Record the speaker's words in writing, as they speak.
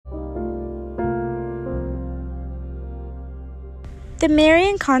The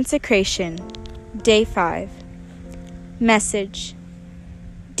Marian consecration, Day 5. Message.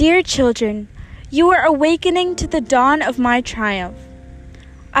 Dear children, you are awakening to the dawn of my triumph.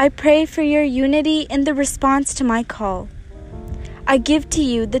 I pray for your unity in the response to my call. I give to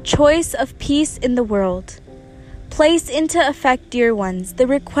you the choice of peace in the world. Place into effect, dear ones, the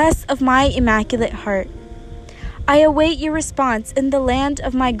requests of my immaculate heart. I await your response in the land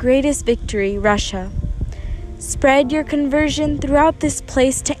of my greatest victory, Russia. Spread your conversion throughout this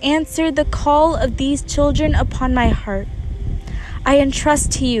place to answer the call of these children upon my heart. I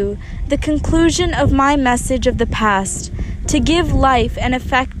entrust to you the conclusion of my message of the past, to give life and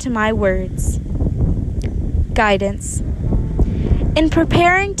effect to my words. Guidance. In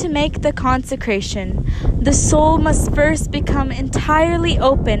preparing to make the consecration, the soul must first become entirely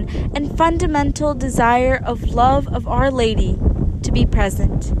open and fundamental desire of love of Our Lady to be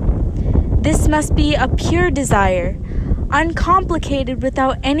present. This must be a pure desire, uncomplicated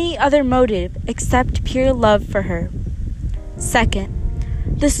without any other motive except pure love for her. Second,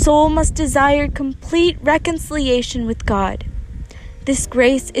 the soul must desire complete reconciliation with God. This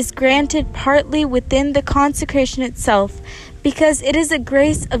grace is granted partly within the consecration itself because it is a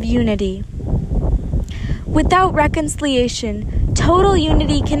grace of unity. Without reconciliation, total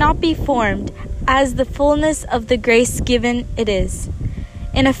unity cannot be formed as the fullness of the grace given it is,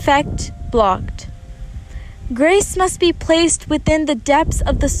 in effect, blocked. Grace must be placed within the depths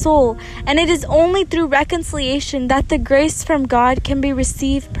of the soul, and it is only through reconciliation that the grace from God can be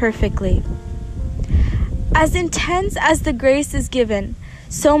received perfectly. As intense as the grace is given,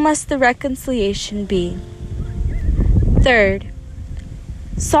 so must the reconciliation be. Third,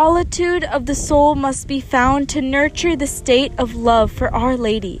 solitude of the soul must be found to nurture the state of love for Our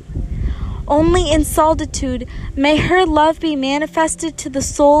Lady. Only in solitude may her love be manifested to the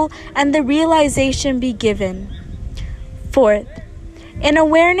soul and the realization be given. Fourth, an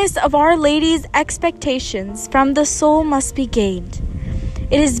awareness of Our Lady's expectations from the soul must be gained.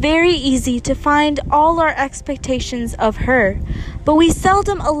 It is very easy to find all our expectations of her, but we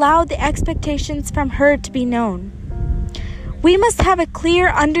seldom allow the expectations from her to be known. We must have a clear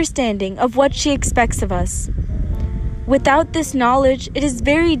understanding of what she expects of us. Without this knowledge, it is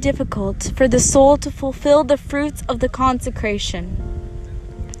very difficult for the soul to fulfill the fruits of the consecration.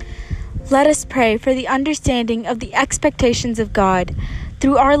 Let us pray for the understanding of the expectations of God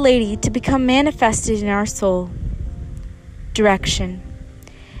through Our Lady to become manifested in our soul. Direction.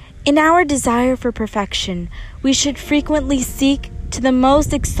 In our desire for perfection, we should frequently seek to the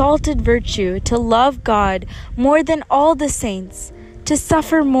most exalted virtue to love God more than all the saints, to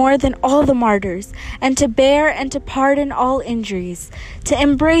suffer more than all the martyrs, and to bear and to pardon all injuries, to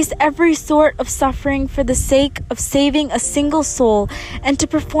embrace every sort of suffering for the sake of saving a single soul, and to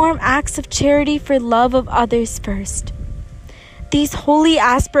perform acts of charity for love of others first. These holy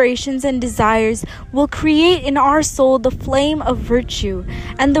aspirations and desires will create in our soul the flame of virtue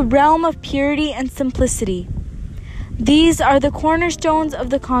and the realm of purity and simplicity. These are the cornerstones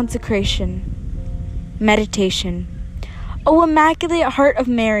of the consecration. Meditation. O Immaculate Heart of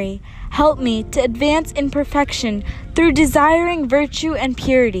Mary, help me to advance in perfection through desiring virtue and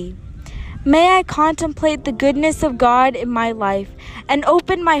purity. May I contemplate the goodness of God in my life and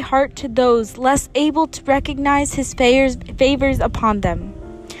open my heart to those less able to recognize His favors upon them.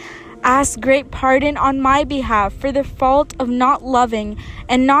 Ask great pardon on my behalf for the fault of not loving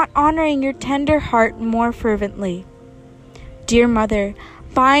and not honoring your tender heart more fervently. Dear Mother,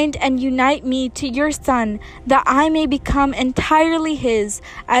 bind and unite me to your Son, that I may become entirely His,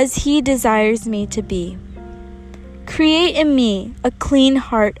 as He desires me to be. Create in me a clean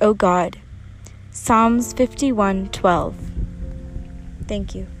heart, O God. Psalms 51:12.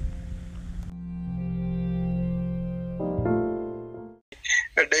 Thank you.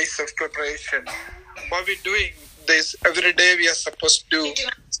 The days of preparation. What we're doing this every day, we are supposed to do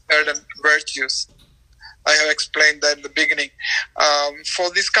certain virtues. I have explained that in the beginning.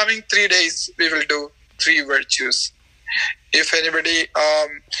 For these coming 3 days, we will do 3 virtues. If anybody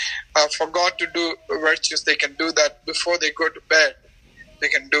forgot to do virtues, they can do that before they go to bed.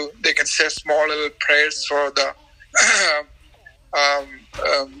 They can say small little prayers for the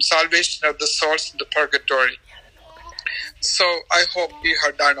salvation of the souls in the purgatory. So I hope you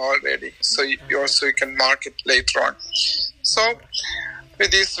have done already. So you also can mark it later on. So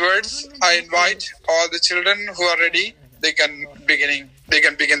with these words, I invite all the children who are ready. They can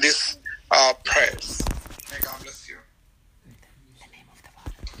begin these prayers. May God bless you.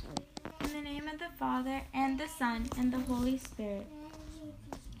 In the name of the Father, and the Son, and the Holy Spirit.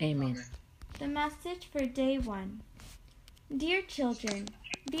 Amen. The message for day 1. Dear children,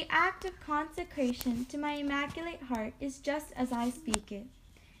 The act of consecration to my Immaculate Heart is just as I speak it.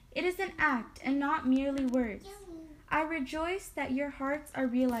 It is an act and not merely words. I rejoice that your hearts are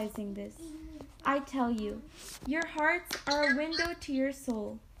realizing this. I tell you, your hearts are a window to your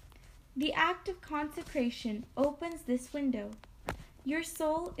soul. The act of consecration opens this window. Your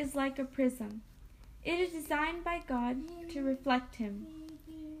soul is like a prism. It is designed by God to reflect Him.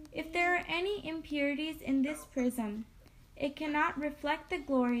 If there are any impurities in this prism, it cannot reflect the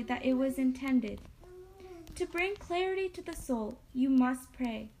glory that it was intended. To bring clarity to the soul, you must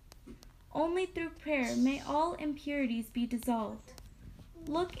pray. Only through prayer may all impurities be dissolved.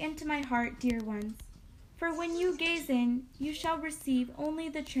 Look into my heart, dear ones, for when you gaze in, you shall receive only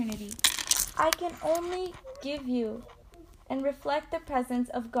the Trinity. I can only give you and reflect the presence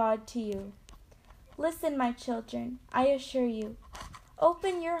of God to you. Listen, my children, I assure you.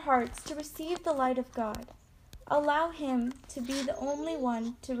 Open your hearts to receive the light of God. Allow Him to be the only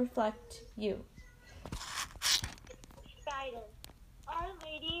one to reflect you. Guidance. Our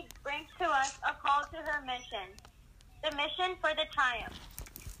Lady brings to us a call to her mission, the mission for the triumph.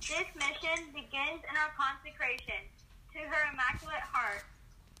 This mission begins in our consecration to her Immaculate Heart.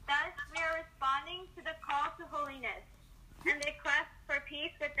 Thus, we are responding to the call to holiness and the quest for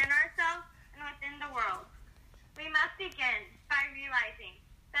peace within ourselves and within the world. We must begin by realizing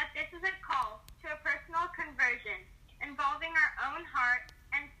that this is a call to a personal conversion involving our own heart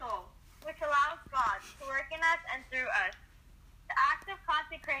and soul, which allows God to work in us and through us. The act of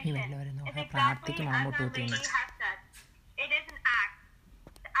consecration is exactly as Our Lady has said. It is an act.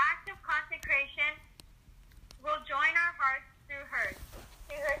 The act of consecration will join our hearts through hers,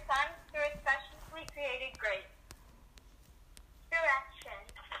 to her Son, through a specially created grace. Direction.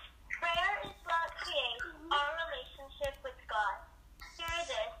 Prayer is what creates our relationship with God. Through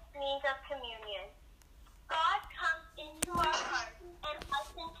this means of communion, God comes into our hearts and us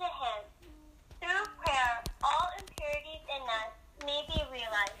into Him. Through prayer, all impurities in us may be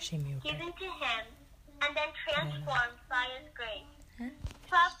realized, given to Him, and then transformed by His grace.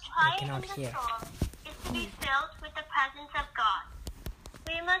 To have quiet in the soul is to be filled with the presence of God.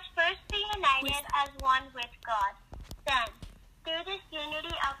 We must first be united as one with God. Then, through this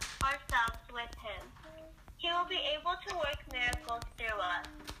unity of ourselves with Him, He will be able to work miracles through us.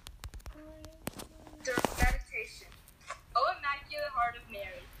 During meditation, O Immaculate Heart of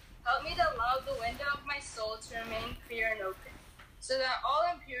Mary, help me to allow the window of my soul to remain clear and open, so that all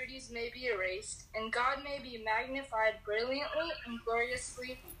impurities may be erased, and God may be magnified brilliantly and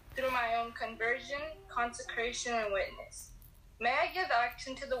gloriously through my own conversion, consecration, and witness. May I give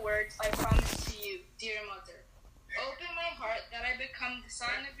action to the words I promise to you, dear Mother. Open my heart that I become the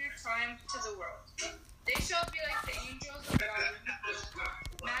sign of your triumph to the world. They shall be like the angels of God.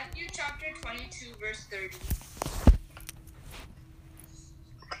 Matthew chapter 22, verse 30.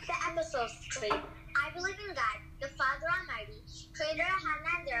 The Epistle Creed. I believe in God, the Father Almighty, creator of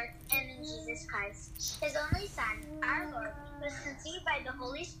heaven and earth, and in Jesus Christ, His only Son, our Lord, who was conceived by the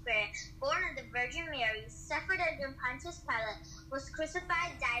Holy Spirit, born of the Virgin Mary, suffered under Pontius Pilate, was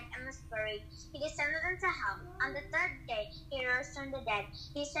crucified, died, and was buried. He descended into hell. On the third day, He rose from the dead.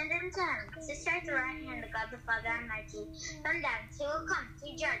 He ascended into heaven, sits at the right hand of God the Father Almighty. From thence He will come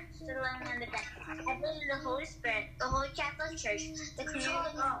to judge the living and the dead. I believe in the Holy Spirit, the Holy Catholic Church, the communion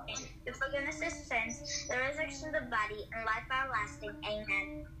of the saints, the forgiveness of sins, the resurrection of the body, and life everlasting.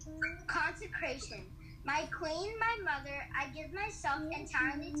 Amen. Consecration. My Queen, my Mother, I give myself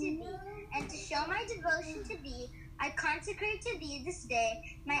entirely to Thee, and to show my devotion to Thee, I consecrate to Thee this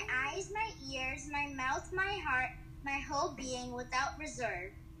day my eyes, my ears, my mouth, my heart, my whole being without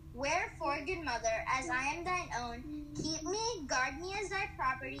reserve. Wherefore, good Mother, as I am Thine own, keep me, guard me as Thy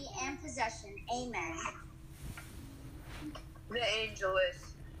property and possession. Amen. The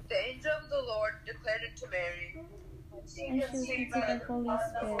Angelus. The angel of the Lord declared unto Mary, And she was conceived by the Holy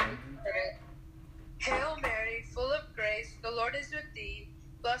Spirit. Hail Mary, full of grace, the Lord is with thee.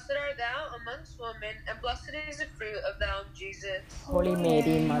 Blessed art thou amongst women, and blessed is the fruit of thy womb, Jesus. Holy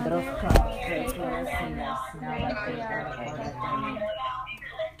Mary, Mother of God, pray for us sinners, now and at the hour of our death. Amen.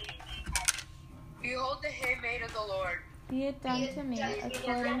 Behold the handmaid of the Lord. Be it done to me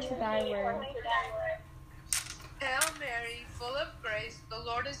according to Thy word. Hail Mary, full of grace, the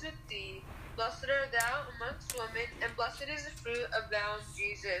Lord is with thee. Blessed art thou amongst women, and blessed is the fruit of thy womb,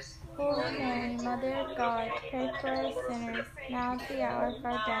 Jesus. Holy Mary, Mother of God, pray for us sinners, now at the hour of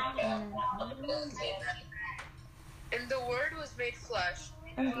our death. Amen. And the Word was made flesh,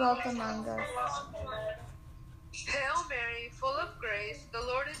 And dwelt among us. Hail Mary, full of grace, the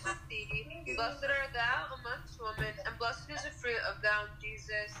Lord is with thee. Blessed art thou amongst women, and blessed is the fruit of thy womb,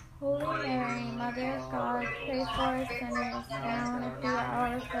 Jesus. Holy Mary, Mother of God, pray for us sinners, now and at the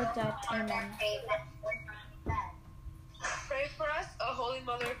hour of our death. Amen. Pray for us, O Holy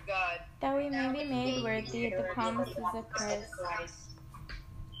Mother of God, That we may be made worthy of the promises of Christ.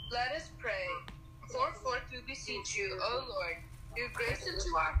 Let us pray. Pour forth, we beseech you, O Lord, your grace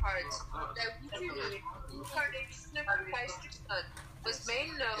into our hearts, that we through the incarnation of Christ your Son was made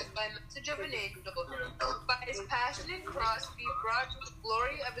known by message of an angel, by his passion and cross be brought to the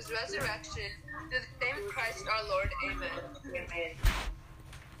glory of his resurrection, through the same Christ our Lord. Amen.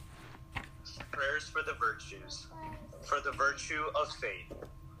 Prayers for the virtues. For the virtue of faith.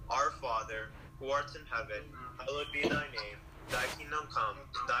 Our Father, who art in heaven, hallowed be thy name. Thy kingdom come,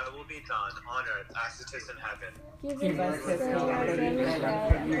 thy will be done, on earth as it is in heaven. Give us this day our daily bread,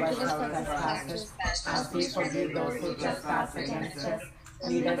 and forgive us our trespasses, as we forgive those who trespass against us.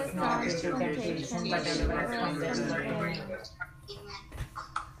 Lead us not into temptation, but deliver us from the evil. Amen.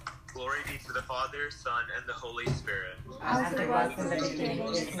 Glory be to the Father, Son, and the Holy Spirit. As it was in the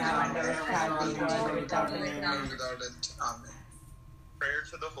beginning, is now, and ever shall be, world without end. Amen. Prayer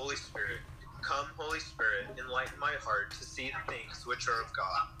to the Holy Spirit. Come, Holy Spirit, enlighten my heart to see the things which are of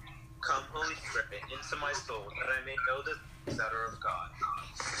God. Come, Holy Spirit, into my soul, that I may know the things that are of God.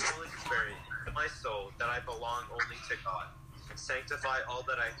 Holy Spirit, into my soul, that I belong only to God. Sanctify all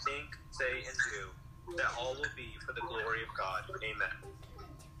that I think, say, and do, that all will be for the glory of God. Amen.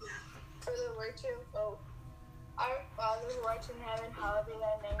 For the virtue of hope. Our Father who art in heaven, hallowed be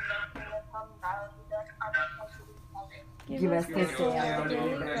thy name. Thy kingdom come, thy will be done on earth as it is in heaven. Give us this day our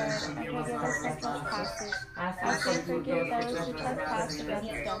daily bread, and forgive us our trespasses, as we forgive those who trespass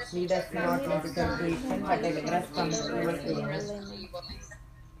against us. Lead us not into temptation, but deliver us from the evil. Amen.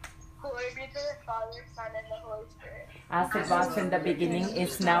 Glory be to the Father, Son, and the Holy Spirit. As it was in the beginning,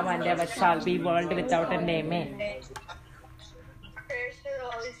 is now, and ever shall be, world without end. Amen. Prayers to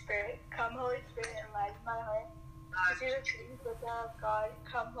the Holy Spirit. Come, Holy Spirit, enlighten my heart. To see the things which are of God.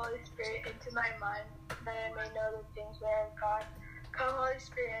 Come, Holy Spirit, into my mind, that I may know the things that are of God. Come, Holy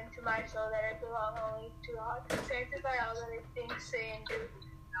Spirit, into my soul, that I belong only to God. Sanctify all that I think, say, and do,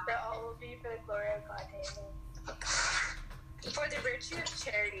 that all will be for the glory of God. Amen. For the virtue of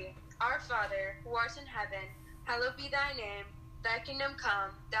charity. Our Father, who art in heaven, hallowed be thy name. Thy kingdom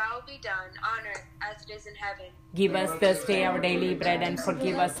come, thy will be done, on earth as it is in heaven. Give us this day our daily bread, and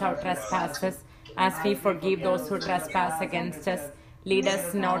forgive us our trespasses, as we forgive those who trespass against us. Lead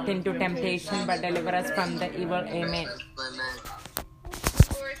us not into temptation, but deliver us from the evil. Amen.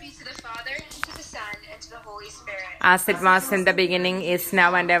 Glory be to the Father, and to the Son, and to the Holy Spirit. As it was in the beginning, is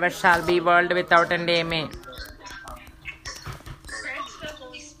now, and ever shall be, world without end. Amen. Prayer to the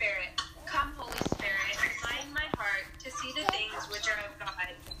Holy Spirit. Come, Holy Spirit, enlighten my heart to see the things which are of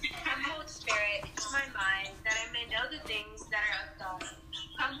God. Come, Holy Spirit, into my mind, that I may know the things that are of God.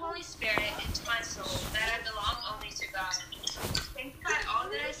 Come, Holy Spirit, into my soul, that I belong only to God. Sanctify all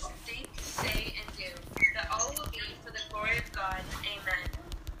that I think, say, and do, that all will be for the glory of God. Amen.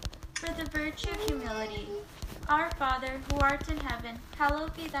 For the virtue of humility. Our Father, who art in heaven,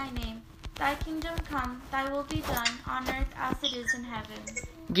 hallowed be thy name. Thy kingdom come, thy will be done, on earth as it is in heaven.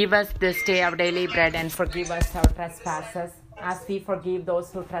 Give us this day our daily bread, and forgive us our trespasses, as we forgive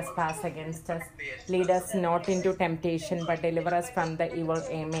those who trespass against us. Lead us not into temptation, but deliver us from the evil.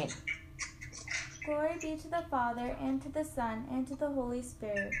 Amen. Glory be to the Father, and to the Son, and to the Holy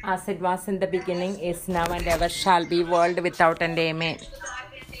Spirit. As it was in the beginning, is now, and ever shall be, world without end. Amen.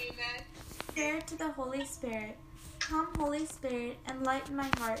 Prayer to the Holy Spirit. Come, Holy Spirit, enlighten my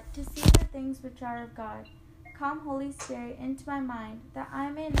heart to see the things which are of God. Come, Holy Spirit, into my mind, that I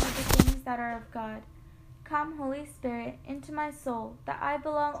may know the things that are of God. Come, Holy Spirit, into my soul, that I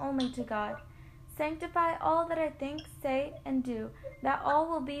belong only to God. Sanctify all that I think, say, and do, that all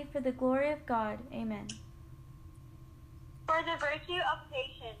will be for the glory of God. Amen. For the virtue of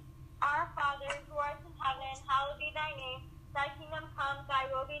patience. Our Father, who art in heaven, hallowed be thy name. Thy kingdom come, thy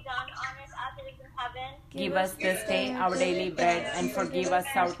will be done, on earth as it is in heaven. Give us this day our daily bread, and forgive us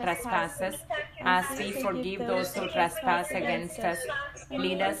our trespasses, as we forgive those who trespass against us.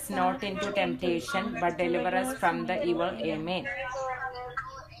 Lead us not into temptation, but deliver us from the evil. Amen.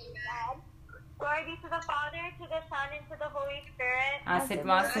 Glory be to the Father, to the Son, and to the Holy Spirit. As it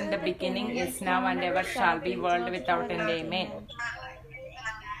was in the beginning, is now, and ever shall be, world without end. Amen.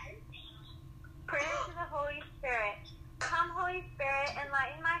 Prayer to the Holy Spirit. Come, Holy Spirit,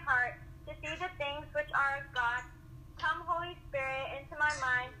 enlighten my heart to see the things which are of God. Come, Holy Spirit, into my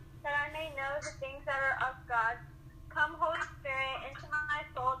mind, that I may know the things that are of God. Come, Holy Spirit, into my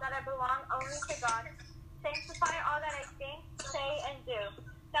soul, that I belong only to God. Sanctify all that I think, say, and do,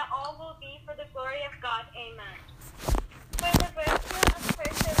 that all will be for the glory of God. Amen. For the virtue of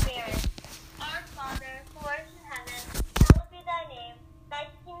perseverance, our Father, who art in heaven, hallowed be thy name. Thy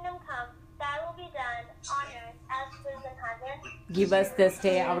kingdom come, thy will be done, on earth as it is in heaven. Give us this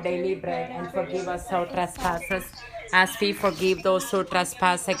day our daily bread, and forgive us our trespasses, as we forgive those who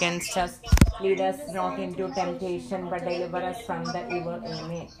trespass against us. Lead us not into temptation, but deliver us from the evil.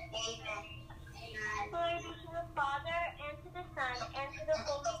 Amen. Glory be to the Father, and to the Son, and to the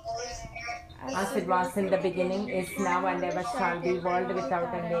Holy Spirit. As it was in the beginning, is now, and ever shall be, world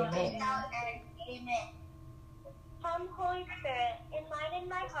without end. Amen. Come, Holy Spirit, enlighten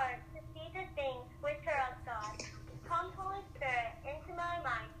my heart to see the things which are of God. Come, Holy Spirit, into my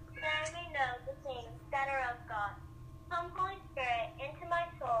mind, that I may know the things that are of God. Come, Holy Spirit, into my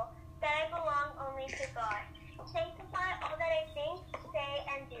soul, that I belong only to God. Sanctify all that I think, say,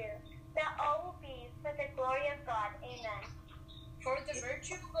 and do, that all will be for the glory of God. Amen. For the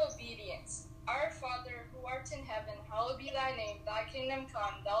virtue of obedience, our Father, who art in heaven, hallowed be thy name. Thy kingdom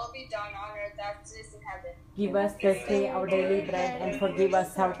come, thy will be done on earth as it is in heaven. Give us this day our daily bread, and forgive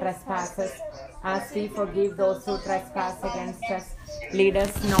us our trespasses, as we forgive those who trespass against us. Lead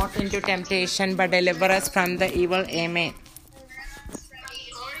us not into temptation, but deliver us from the evil. Amen.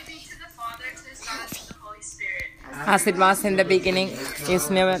 Glory be to the Father, to the Son, and to the Holy Spirit. As it was in the beginning, is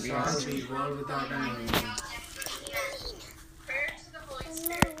never. Prayer to the Holy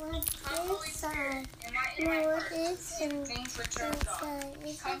Spirit. Come, Holy Spirit, enlighten my heart to see the things which are of God.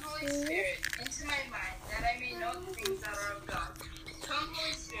 Come, Holy Spirit, into my mind, that I may know the things that are of God. Come,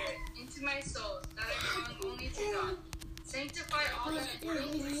 Holy Spirit, into my soul, that I belong only to God. Sanctify all that I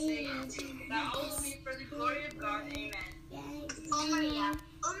think, say, and do, that all will be for the glory of God. Amen. O Maria,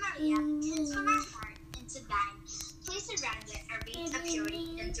 transform my heart into thine. Place around it a wreath of purity,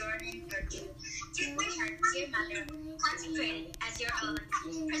 adorned in virtue. Take my heart, dear mother, consecrate it as your own.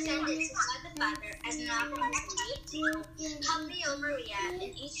 Present it to God the Father as an offering to me. Help me, O Maria,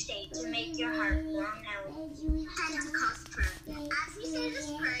 in each state to make your heart warm now. Pentecost prayer. As we say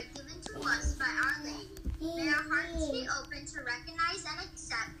this prayer given to us by Our Lady, may our hearts be open to recognize and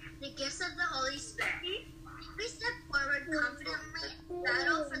accept the gifts of the Holy Spirit. We step forward confidently in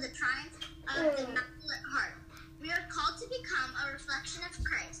battle for the triumph of the Immaculate Heart. We are called to become a reflection of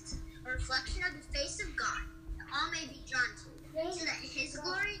Christ, a reflection of the face of God, that all may be drawn to, so that His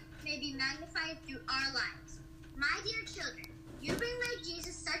glory may be magnified through our lives. My dear children, you bring my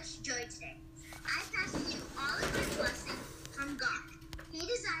Jesus such joy today. I pass to you all of my blessings from God. He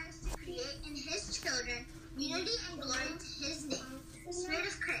desires to create in His children unity and glory to His name. Spirit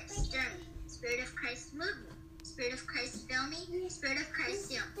of Christ, stir me. Spirit of Christ, move me. Spirit of Christ, fill me. Spirit of Christ,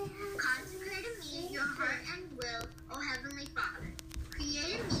 seal me. Consecrate in me your heart and will, O Heavenly Father.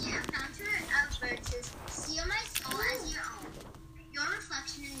 Create in me a fountain of virtues. Seal my soul as your own. Your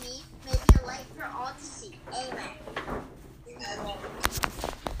reflection in me may be a light for all to see. Amen.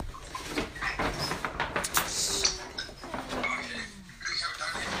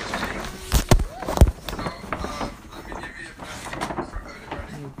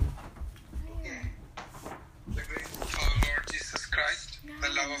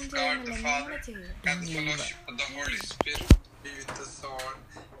 God the Father, and the fellowship of the Holy Spirit be with us all,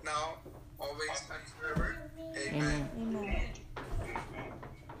 now, always, and forever. Amen.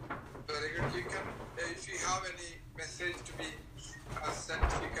 Very good. You can, if you have any message to be sent,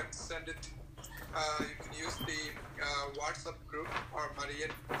 you can send it. You can use the WhatsApp group or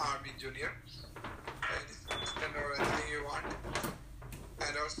Marian Army Junior. Send or anything you want.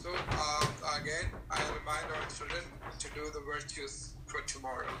 And also, again, I remind our children to do the virtues for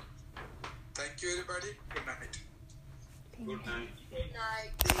tomorrow. Thank you, everybody. Good night. Good night. Good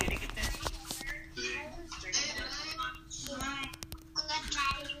night. Good night.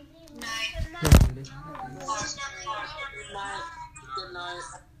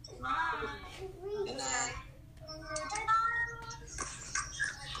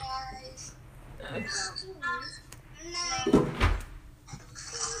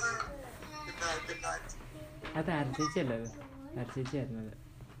 Good night. അത് അരച്ചേച്ചിയല്ലേ അത്? അരച്ചേച്ചിയായിരുന്നു അത്.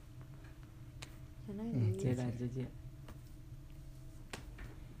 ചെയ്ത അരച്ചേച്ചിയാ.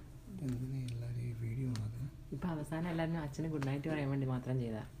 ഇപ്പം അവസാനം എല്ലാവരും അച്ഛന് good night പറയാൻ വേണ്ടി മാത്രം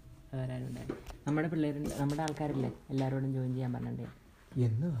ചെയ്താ. വേറാരും ഉണ്ടായിരുന്നു. നമ്മുടെ പിള്ളേരുണ്ട്, നമ്മുടെ ആൾക്കാരില്ലേ, എല്ലാവരോടും ജോയിൻ ചെയ്യാൻ പറഞ്ഞിട്ടുണ്ടേ.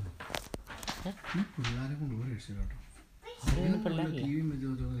 എന്നതാണ് പിള്ളേരെ കൊണ്ട് ഒരു രക്ഷ കേട്ടോ. പിള്ളേരില്ലേ